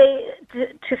 to say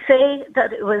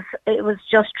that it was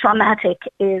just traumatic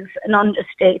is an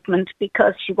understatement,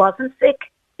 because she wasn't sick.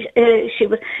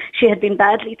 She had been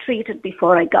badly treated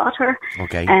before I got her.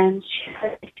 Okay. And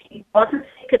she wasn't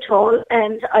sick at all,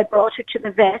 and I brought her to the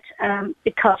vet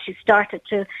because she started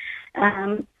to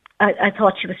I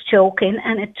thought she was choking,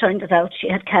 and it turned out she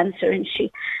had cancer, and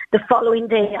the following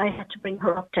day I had to bring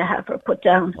her up to have her put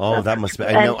down. Oh, that must be,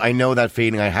 I know that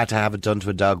feeling. I had to have it done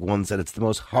to a dog once, and it's the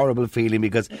most horrible feeling,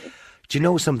 because do you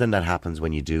know something that happens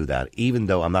when you do that? Even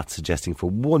though I'm not suggesting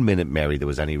for 1 minute, Mary, there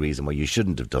was any reason why you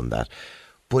shouldn't have done that,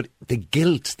 but the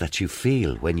guilt that you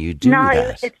feel when you do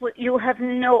that. You have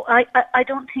I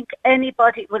don't think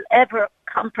anybody will ever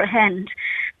comprehend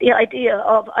the idea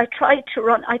of, I tried to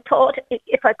run, I thought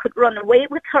if I could run away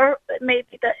with her,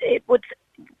 maybe that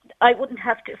I wouldn't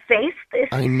have to face this.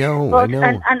 I know.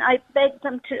 And I begged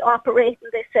them to operate,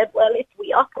 and they said, well, if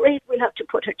we operate, we'll have to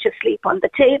put her to sleep on the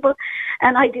table,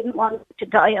 and I didn't want her to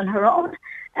die on her own.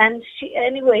 And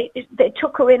they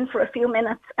took her in for a few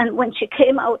minutes, and when she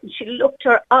came out and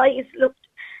her eyes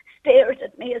stared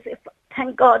at me as if,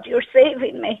 thank God you're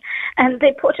saving me. And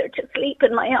they put her to sleep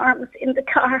in my arms in the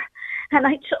car, and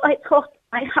I thought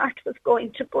my heart was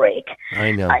going to break.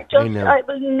 I know. I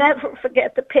will never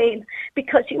forget the pain,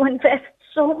 because you invest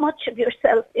so much of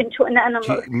yourself into an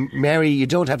animal. Mary, you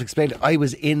don't have to explain it. I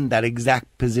was in that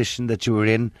exact position that you were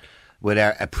in with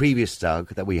a previous dog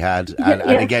that we had, and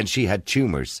again she had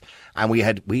tumours, and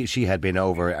she had been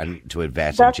over and to a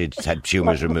vet, and she had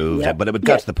tumours removed, but it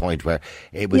got to the point where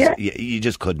it was you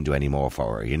just couldn't do any more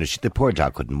for her. You know, the poor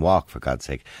dog couldn't walk, for God's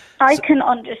sake. I can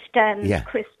understand,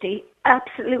 Christy,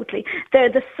 Absolutely. They're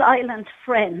the silent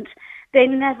friend. They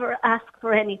never ask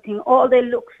for anything. All they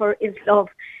look for is love.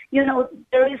 You know,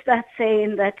 there is that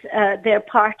saying that they're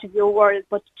part of your world,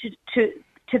 but to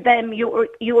them,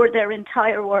 you're their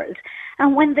entire world.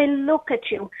 And when they look at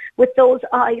you with those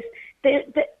eyes,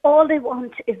 all they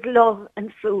want is love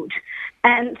and food.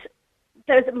 And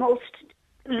they're the most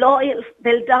loyal.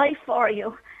 They'll die for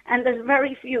you. And there's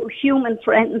very few human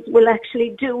friends will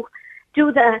actually do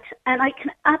that. And I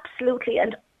can absolutely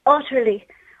and utterly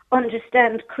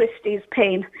understand Christy's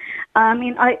pain. I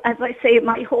mean, as I say,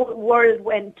 my whole world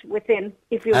went within,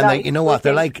 if you like. And you know what?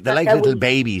 They're like little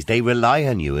babies. They rely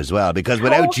on you as well, because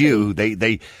without you,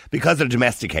 because they're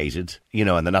domesticated, you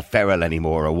know, and they're not feral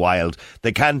anymore or wild,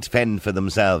 they can't fend for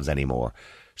themselves anymore.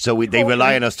 So they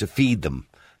rely on us to feed them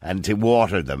and to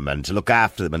water them and to look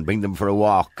after them and bring them for a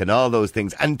walk and all those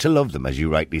things, and to love them, as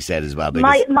you rightly said as well.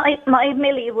 My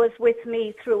Millie was with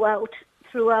me throughout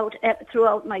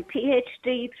my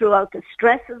PhD, throughout the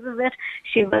stresses of it.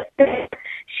 She was there.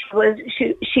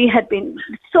 She had been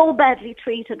so badly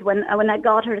treated when I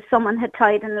got her. Someone had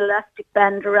tied an elastic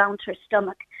band around her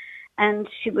stomach, and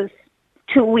she was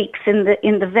 2 weeks in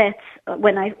the vets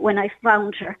when I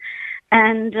found her.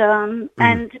 And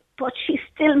but she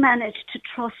still managed to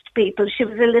trust people. She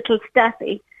was a little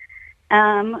staffy.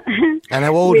 And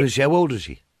how old was she? How old was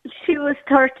she? She was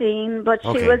 13, but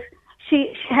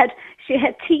she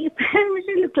had teeth.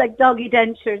 She looked like doggy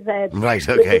dentures. Right,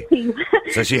 okay.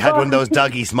 So she had one of those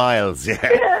doggy smiles.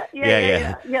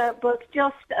 Yeah. But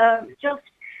just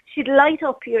she'd light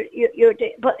up your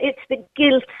day. But it's the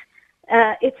guilt.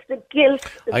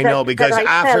 I know, because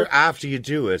after you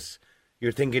do it,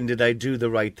 you're thinking, did I do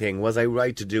the right thing? Was I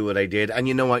right to do what I did? And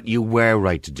you know what? You were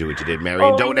right to do what you did, Mary.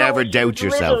 And don't ever doubt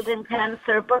yourself. She was riddled in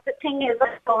cancer, but the thing is,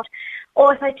 I thought,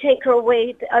 if I take her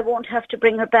away, I won't have to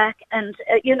bring her back. And,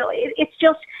 it's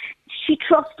just, she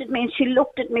trusted me and she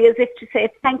looked at me as if to say,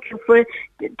 thank you for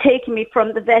taking me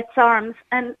from the vet's arms.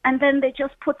 And then they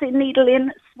just put the needle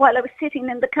in while I was sitting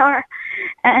in the car.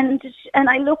 And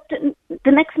I looked, and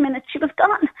the next minute she was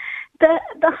gone. The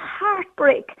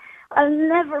heartbreak, I'll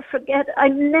never forget. I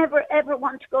never, ever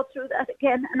want to go through that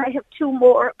again. And I have 2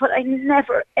 more, but I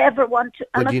never, ever want to.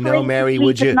 But you know, Mary,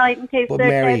 would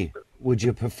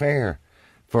you prefer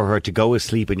for her to go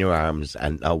asleep in your arms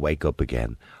and not wake up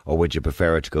again? Or would you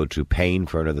prefer her to go through pain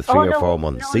for another 3 or 4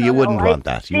 months? So you wouldn't want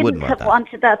that. You wouldn't want that. I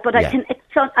wanted that, but yeah.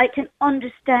 I can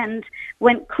understand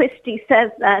when Christy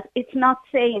says that. It's not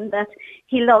saying that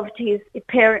he loved his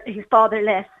father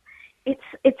less.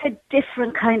 It's a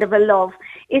different kind of a love.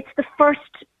 It's the first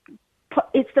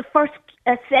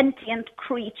sentient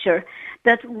creature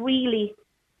that really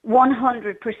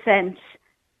 100%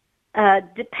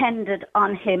 depended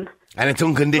on him. And it's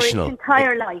unconditional. For his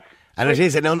entire life. And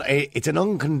it's an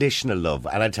unconditional love.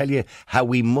 And I tell you how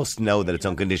we must know that it's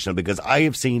unconditional, because I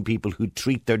have seen people who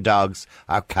treat their dogs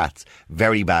or cats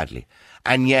very badly.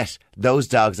 And yet those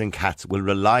dogs and cats will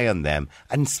rely on them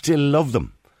and still love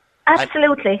them.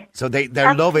 Absolutely. So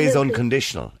their love is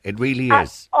unconditional. It really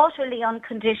is. Utterly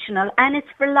unconditional. And it's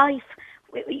for life.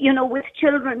 You know, with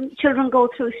children go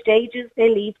through stages. They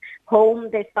leave home,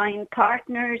 they find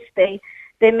partners, they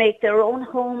make their own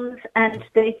homes, and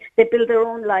they build their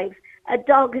own lives. A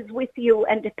dog is with you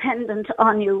and dependent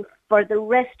on you for the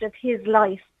rest of his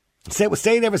life.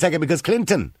 Stay there for a second, because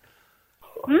Clinton...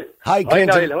 Hi, Clinton.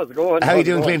 Hi, Niall. How's it going? How are you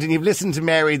doing, Clinton? You've listened to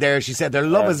Mary there. She said their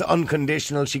love is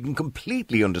unconditional. She can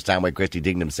completely understand why Christy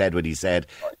Dignam said what he said.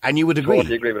 And you would agree?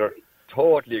 Totally agree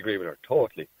with her.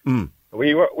 Totally.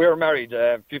 We were married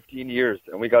 15 years,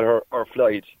 and we got our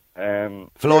Floyd.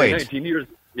 Floyd? 19 years,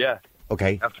 yeah.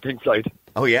 Okay. After Pink Floyd.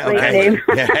 Oh, yeah, okay.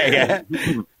 yeah.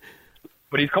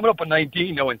 But he's coming up on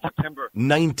 19 now in September.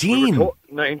 19?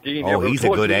 19. Oh, he's a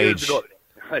good age.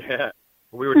 Yeah.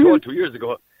 We were told 2 years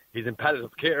ago, he's in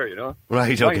palliative care, you know.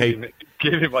 Right, okay.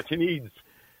 Give him what he needs.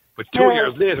 But 2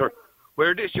 years later,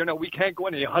 we're this year now, we can't go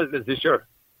on any holidays this year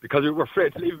because we were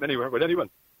afraid to leave him anywhere with anyone.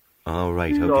 Oh,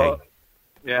 right, okay. So,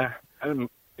 yeah, and,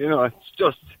 you know, it's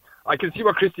just, I can see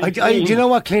what Christy's saying. Do you know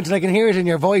what, Clinton? I can hear it in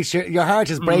your voice. Your heart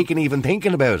is breaking even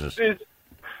thinking about it.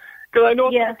 Because I know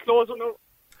it's coming closer now.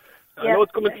 I know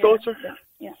it's coming closer.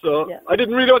 So, I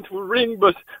didn't really want to ring,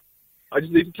 but I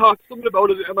just need to talk to someone about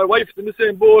it, and my wife's in the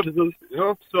same boat as us, you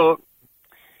know, so...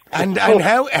 And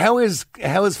how is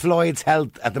Floyd's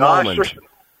health at the moment? Sure.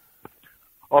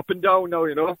 Up and down now,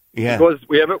 you know. Yeah. Because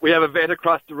we have a vet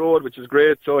across the road, which is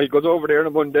great, so he goes over there on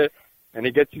a Monday, and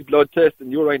he gets his blood test and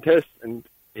urine test, and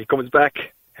he comes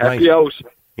back happy out.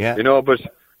 Yeah. You know, but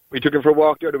we took him for a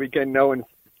walk the other weekend now, and,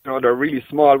 you know, they're really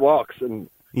small walks, and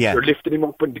you're lifting him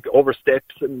up and over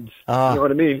steps, and you know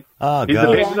what I mean. Oh, he's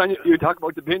God. dependent on you. You talk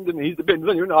about dependent, he's dependent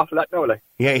on you an awful lot now, like.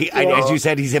 Yeah, as you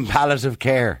said, he's in palliative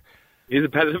care. He's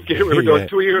in palliative care. We were going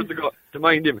 2 years ago to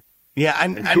mind him. Yeah,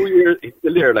 and 2 years he's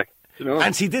still there, like. You know?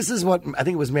 And see, this is what I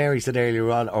think it was Mary said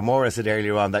earlier on, or Maura said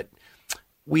earlier on, that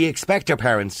we expect our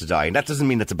parents to die, and that doesn't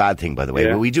mean that's a bad thing, by the way.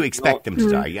 But we do expect them to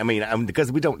die. I mean,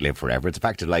 because we don't live forever; it's a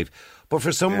fact of life. But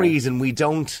for some reason, we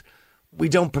don't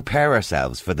prepare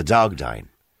ourselves for the dog dying.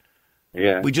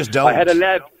 Yeah, we just don't. I had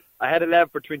a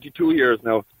lab for 22 years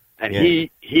now, and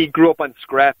he grew up on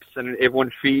scraps, and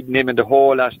everyone feeding him and the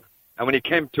whole lot. And when he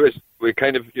came to it, we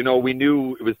kind of, we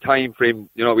knew it was time for him.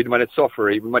 We didn't want to suffer.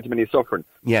 We didn't want him any suffering.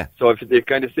 Yeah. So if they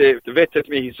kind of say, if the vet said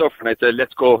to me he's suffering, I'd say,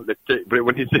 let's go. But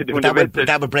when he said,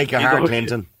 that would break your heart,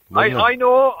 Clinton. I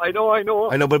know.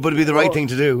 But it would be the right thing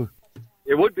to do.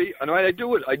 It would be. And I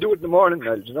do it. I do it in the morning,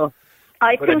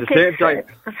 I but think at the same time.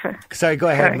 Sorry, go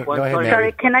ahead. Go ahead, Mary.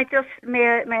 Sorry, can I just may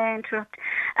I interrupt?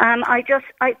 I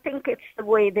think it's the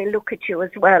way they look at you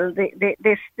as well.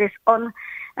 This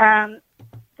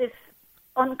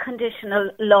unconditional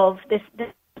love, this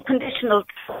conditional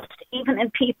trust, even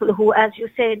in people who, as you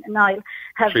say, Niall,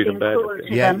 have been cruel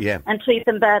to them and treat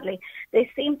them badly. They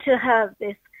seem to have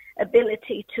this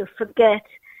ability to forget.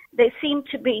 They seem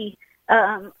to be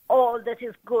all that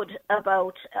is good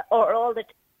about, or all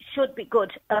that should be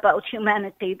good about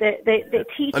humanity. They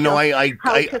teach us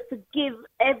how to forgive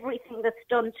everything that's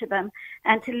done to them,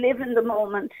 and to live in the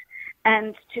moment,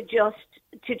 and to just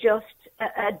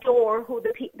adore who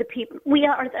the people. We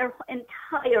are their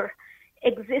entire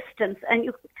existence,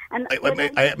 Mary, I'm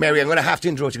going to have to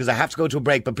interrupt you because I have to go to a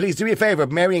break. But please do me a favour,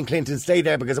 Mary and Clinton, stay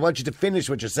there because I want you to finish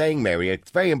what you're saying, Mary. It's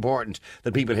very important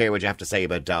that people hear what you have to say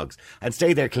about dogs. And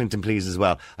stay there, Clinton, please, as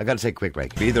well. I've got to take a quick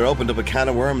break. We either opened up a can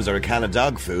of worms or a can of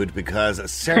dog food,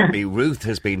 because certainly Ruth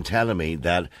has been telling me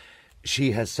that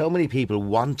she has so many people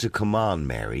want to come on,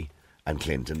 Mary and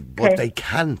Clinton, but they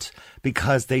can't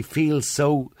because they feel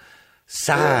so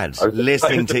sad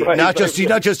listening to not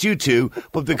just you two,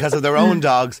 but because of their own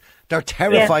dogs. They're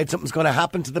terrified something's going to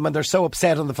happen to them, and they're so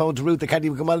upset on the phone to Ruth they can't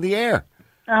even come on the air.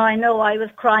 Oh, I know. I was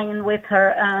crying with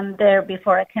her there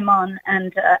before I came on,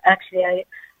 and actually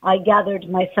I gathered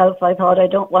myself. I thought I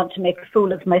don't want to make a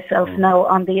fool of myself now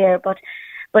on the air, but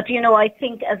I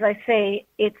think, as I say,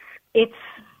 it's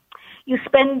you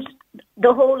spend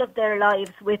the whole of their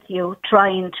lives with you,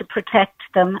 trying to protect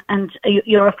them, and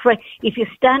you're afraid if you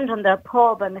stand on their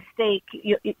paw by mistake,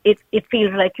 it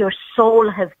feels like your soul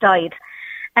has died,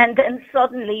 and then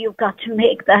suddenly you've got to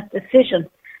make that decision,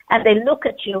 and they look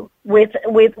at you with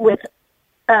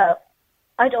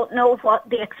I don't know what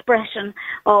the expression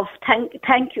of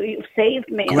thank you, you've saved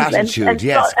me. Gratitude,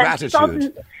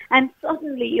 gratitude. And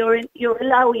suddenly you're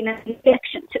allowing an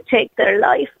infection to take their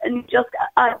life, and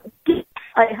I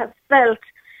have felt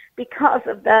because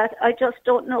of that. I just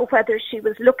don't know whether she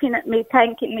was looking at me,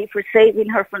 thanking me for saving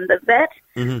her from the vet,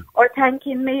 or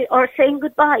thanking me, or saying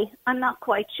goodbye. I'm not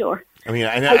quite sure. I mean,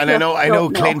 I know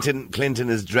Clinton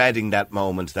is dreading that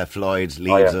moment that Floyd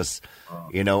leaves us,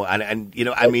 and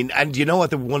I mean, and you know what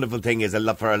the wonderful thing is,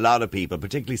 for a lot of people,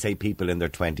 particularly say people in their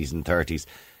 20s and 30s,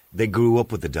 they grew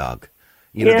up with the dog.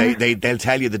 They'll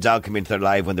tell you the dog came into their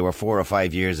life when they were 4 or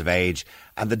 5 years of age,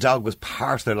 and the dog was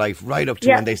part of their life right up to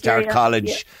when they start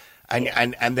college.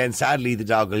 And then sadly the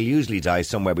dog will usually die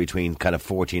somewhere between kind of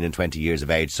 14 and 20 years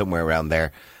of age, somewhere around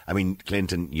there. I mean,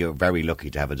 Clinton, you're very lucky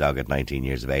to have a dog at 19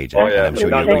 years of age. Oh, yeah. I'm sure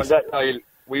my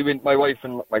wife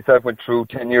and myself went through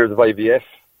 10 years of IVF,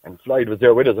 and Floyd was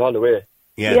there with us all the way.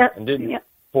 Yeah. And then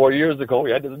 4 years ago,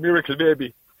 we had this miracle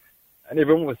baby. And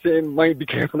everyone was saying, be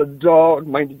careful of the dog,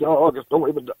 mind the dog, don't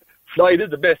worry about the dog. Floyd is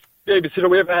the best babysitter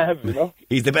we ever have,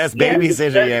 He's the best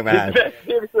babysitter you ever had. He's the best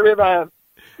babysitter we ever have.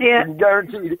 Yeah. I'm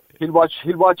guaranteed he'll watch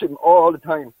him all the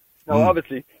time. Now,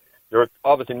 obviously, you're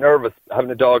nervous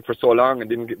having a dog for so long and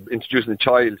didn't introducing a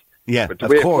child. Yeah, but the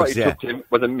way Floyd took to him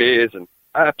was amazing.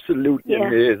 Absolutely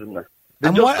amazing.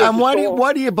 And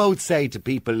what do you both say to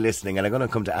people listening? And I'm going to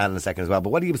come to Anne in a second as well. But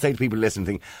what do you say to people listening,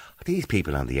 thinking, these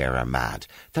people on the air are mad?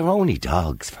 They're only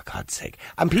dogs, for God's sake.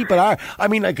 And people are. I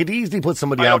mean, I could easily put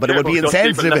somebody on, but it would be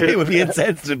insensitive. It would be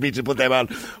insensitive of me to put them on.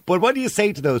 But what do you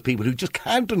say to those people who just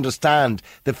can't understand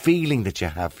the feeling that you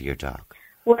have for your dog?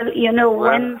 Well,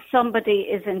 when somebody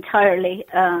is entirely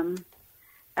on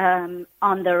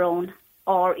their own,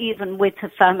 or even with a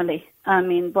family. I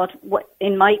mean, but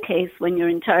in my case, when you're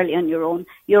entirely on your own,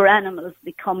 your animals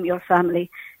become your family.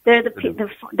 They're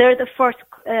the first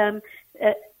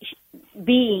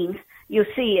being you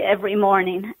see every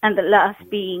morning, and the last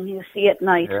being you see at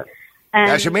night. Yeah.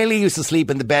 Shamili used to sleep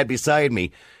in the bed beside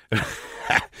me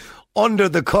under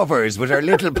the covers with her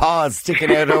little paws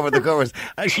sticking out over the covers.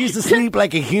 And she used to sleep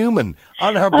like a human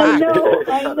on her back.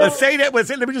 I know.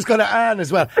 Let me just go to Anne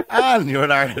as well. Anne, you're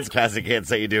an Ireland's Classic Hits.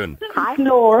 How you doing? Hi,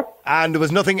 Nor. And there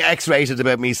was nothing X-rated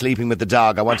about me sleeping with the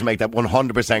dog. I want to make that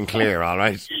 100% clear, all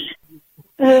right?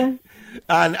 And,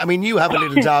 I mean, you have a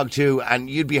little dog too, and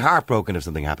you'd be heartbroken if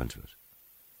something happened to it.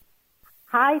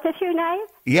 Hi, is this you now?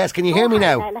 Yes, can you hear me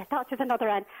now? I thought it was another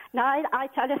end. Now, I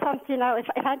tell you something now. If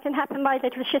anything happened to my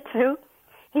little Shih Tzu,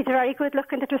 he's a very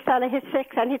good-looking little fella. He's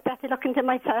 6, and he's better looking than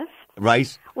myself.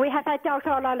 Right. We have had dogs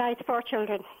all our lives, 4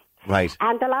 children. Right.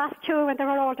 And the last 2, when they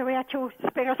were older, we had 2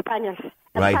 Springer Spaniels.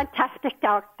 A Right. fantastic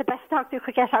dog. The best dog you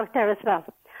could get out there as well.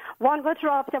 One was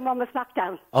robbed and one was knocked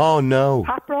down. Oh, no.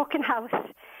 Heartbroken house.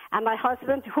 And my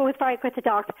husband, who was very good to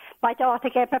dogs, my daughter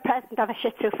gave me a present of a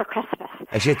Shih Tzu for Christmas.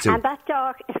 A Shih Tzu? And that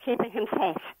dog is keeping him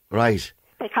safe. Right.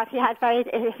 Because his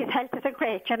health isn't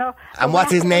great, you know. And what's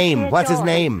his name? What's his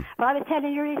name? Well, I was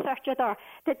telling you, researcher there.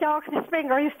 The dog, the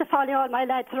Springer, used to follow all my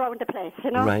lads around the place,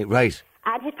 you know. Right.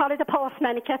 And he'd follow the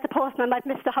postman. In case the postman might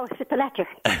miss the house with the letter.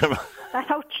 That's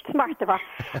how smart they were.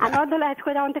 And all the lads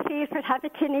go down the field for have a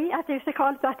tinny, as they used to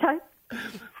call it that time.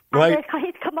 Right. And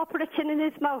he'd come up with a tin in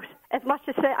his mouth, as much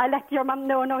as say, I let your mum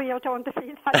know you're down the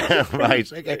field.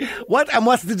 Right, okay.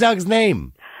 What's the dog's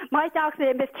name? My dog's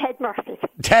name is Ted Murphy.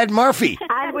 Ted Murphy?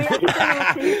 And we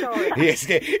have to Yes,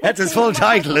 that's his full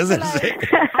title, isn't it?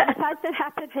 And if something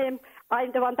happened to him,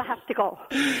 I'm the one that has to go.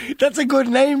 That's a good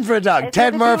name for a dog, It's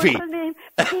Ted a Murphy. beautiful name,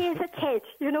 but he is a Ted,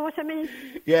 you know what I mean?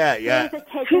 Yeah. He is a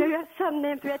Ted. You have some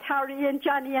names, we had Harry and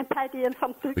Johnny and Paddy and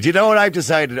something. But you know what I've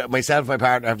decided? Myself and my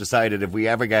partner have decided if we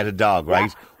ever get a dog,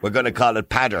 right, we're going to call it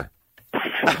Padder.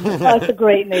 That's a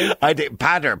great name. I think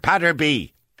Padder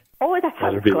B. Oh, that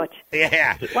sounds good.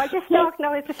 Yeah. Well, this dog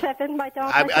now is a 7, my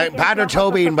dog. Padder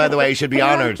Tobin, by the way, should be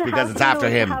honoured because it's after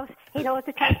him. He knows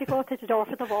the time to go to the door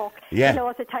for the walk. Yeah. He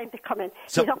knows the time to come in.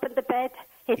 So, he's up in the bed.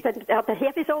 He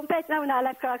has his own bed now, and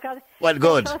I've got well,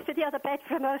 good. He goes to the other bed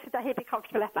for him so that he'll be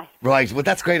comfortable at night. Right, well,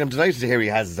 that's great. I'm delighted to hear he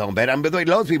has his own bed. And by the way,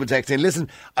 loads of people texting. Listen,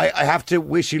 I have to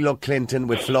wish you luck, Clinton,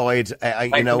 with Floyd.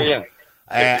 You know.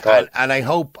 And I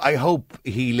hope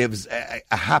he lives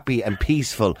a happy and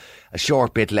peaceful, a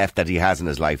short bit left that he has in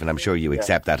his life, and I'm sure you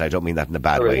accept that. I don't mean that in a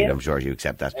bad way. I'm sure you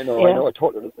accept that. I know, I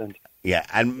totally understand. Yeah,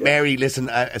 and Mary, listen,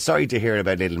 sorry to hear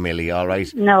about little Millie, all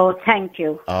right? No, thank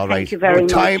you. All right. Thank you very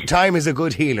much. Time is a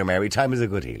good healer, Mary. Time is a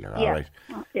good healer, all right?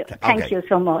 Yeah. Thank you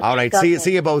so much. All right,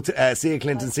 see you both. See you,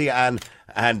 Clinton, see you, Anne,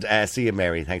 and see you,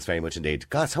 Mary. Thanks very much indeed.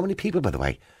 God, so many people, by the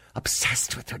way,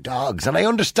 obsessed with their dogs, and I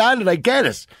understand it, I get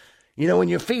it. You know, when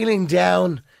you're feeling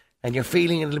down and you're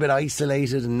feeling a little bit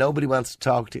isolated and nobody wants to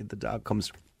talk to you, the dog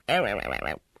comes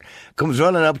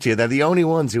running up to you. They're the only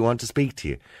ones who want to speak to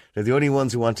you. They're the only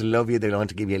ones who want to love you. They want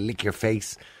to give you a lick your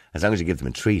face, as long as you give them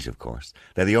a treat, of course.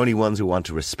 They're the only ones who want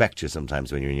to respect you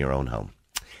sometimes when you're in your own home.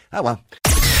 Oh, well.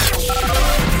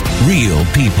 Real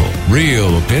people,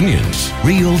 real opinions,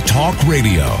 real talk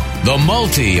radio. The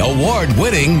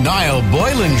multi-award-winning Niall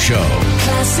Boylan Show.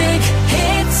 Classic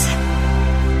Hits.